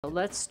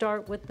Let's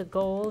start with the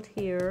gold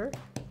here.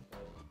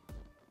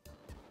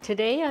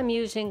 Today I'm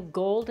using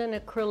Golden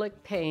Acrylic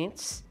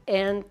Paints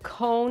and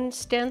cone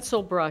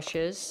stencil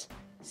brushes.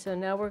 So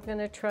now we're going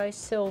to try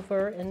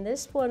silver, and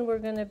this one we're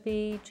going to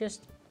be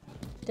just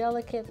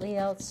delicately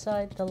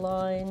outside the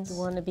lines. You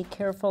want to be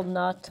careful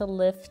not to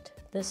lift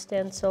the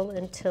stencil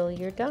until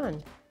you're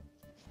done.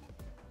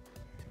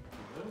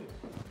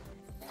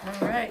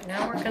 All right,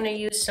 now we're going to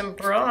use some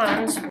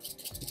bronze.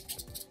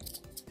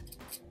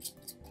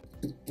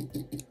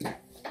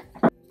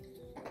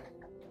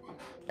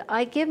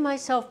 I give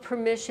myself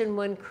permission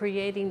when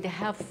creating to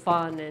have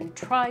fun and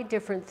try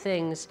different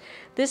things.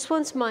 This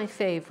one's my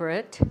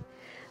favorite.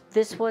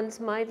 This one's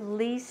my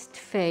least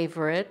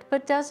favorite,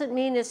 but doesn't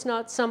mean it's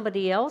not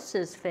somebody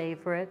else's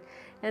favorite.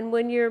 And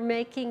when you're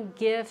making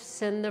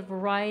gifts and the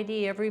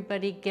variety,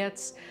 everybody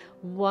gets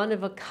one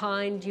of a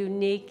kind,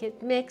 unique,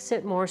 it makes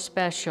it more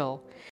special.